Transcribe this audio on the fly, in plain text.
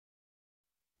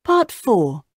Part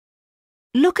 4.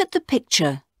 Look at the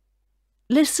picture.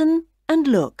 Listen and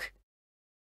look.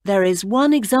 There is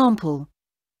one example.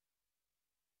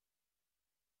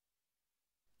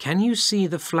 Can you see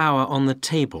the flower on the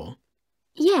table?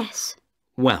 Yes.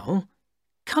 Well,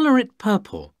 colour it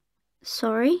purple.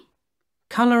 Sorry?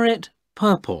 Colour it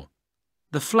purple.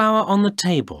 The flower on the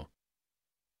table.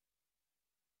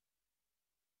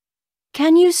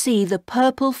 Can you see the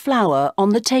purple flower on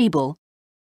the table?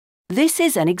 This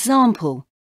is an example.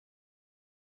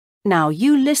 Now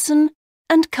you listen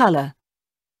and colour.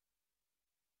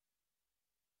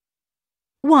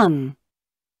 1.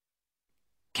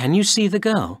 Can you see the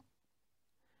girl?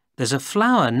 There's a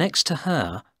flower next to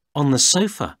her on the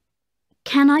sofa.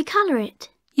 Can I colour it?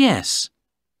 Yes.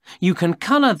 You can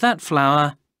colour that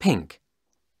flower pink.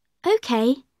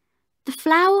 OK. The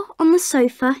flower on the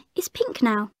sofa is pink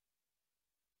now.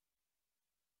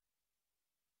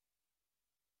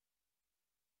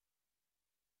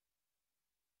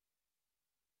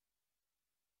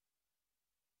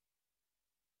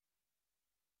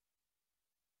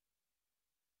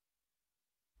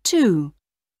 2.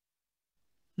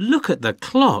 Look at the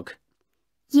clock.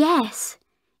 Yes.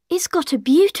 It's got a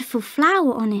beautiful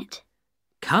flower on it.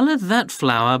 Colour that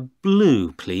flower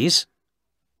blue, please.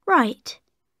 Right.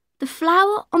 The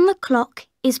flower on the clock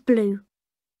is blue.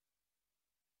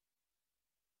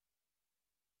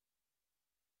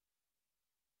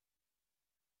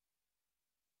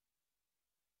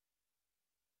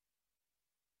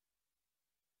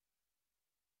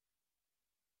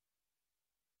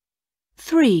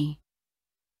 3.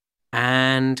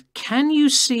 And can you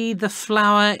see the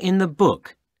flower in the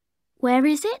book? Where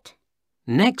is it?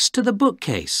 Next to the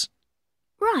bookcase.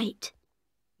 Right.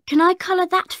 Can I colour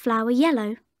that flower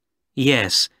yellow?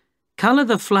 Yes. Colour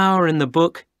the flower in the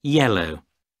book yellow.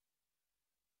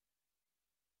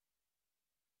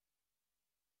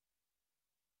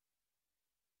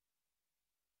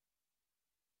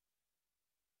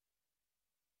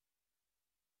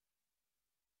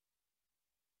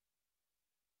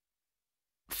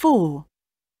 Four.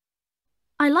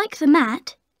 I like the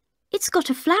mat. It's got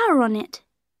a flower on it.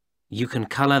 You can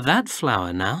colour that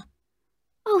flower now.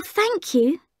 Oh, thank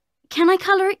you. Can I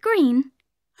colour it green?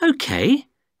 OK.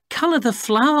 Colour the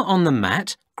flower on the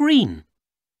mat green.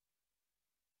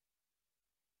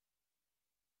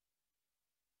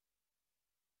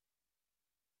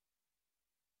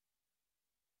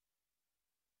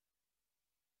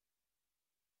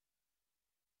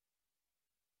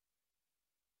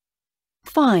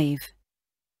 Five.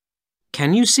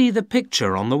 Can you see the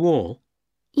picture on the wall?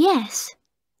 Yes.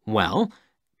 Well,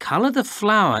 colour the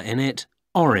flower in it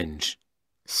orange.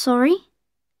 Sorry?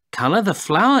 Colour the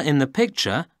flower in the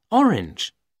picture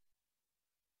orange.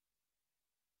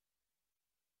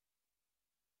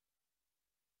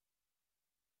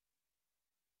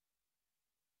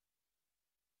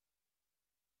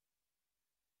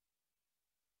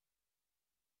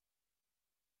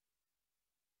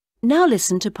 Now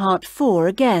listen to part 4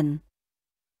 again.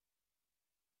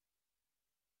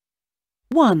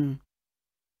 1.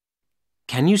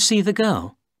 Can you see the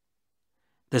girl?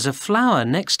 There's a flower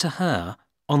next to her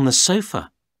on the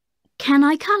sofa. Can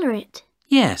I colour it?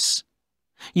 Yes.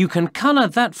 You can colour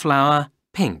that flower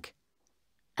pink.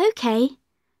 OK.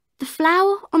 The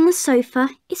flower on the sofa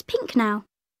is pink now.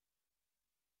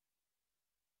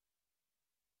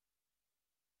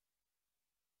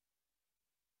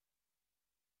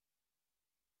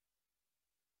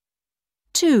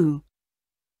 2.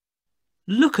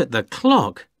 Look at the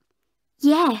clock.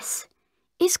 Yes.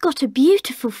 It's got a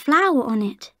beautiful flower on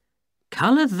it.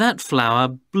 Colour that flower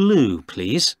blue,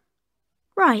 please.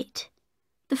 Right.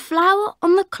 The flower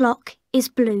on the clock is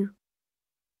blue.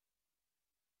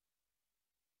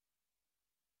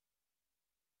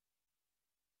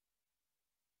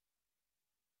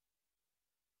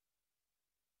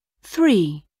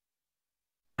 3.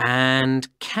 And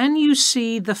can you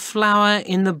see the flower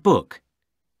in the book?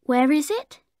 Where is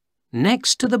it?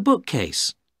 Next to the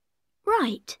bookcase.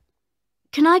 Right.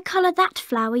 Can I colour that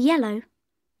flower yellow?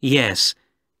 Yes.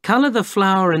 Colour the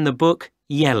flower in the book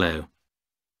yellow.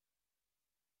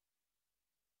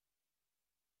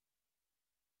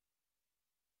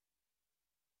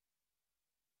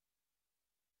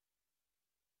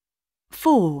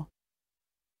 Four.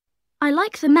 I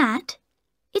like the mat.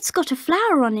 It's got a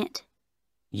flower on it.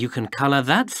 You can colour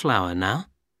that flower now.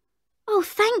 Oh,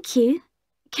 thank you.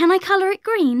 Can I colour it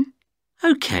green?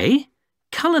 OK.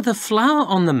 Colour the flower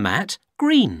on the mat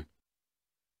green.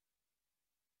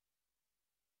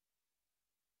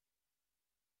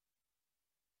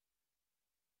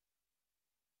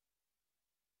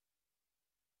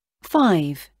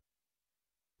 Five.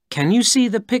 Can you see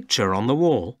the picture on the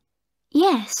wall?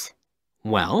 Yes.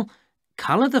 Well,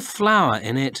 colour the flower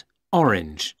in it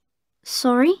orange.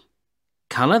 Sorry?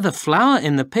 Colour the flower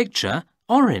in the picture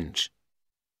orange.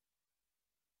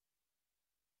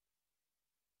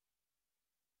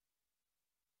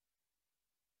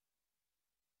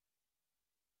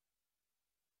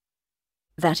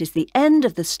 That is the end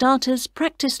of the Starters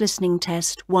Practice Listening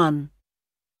Test 1.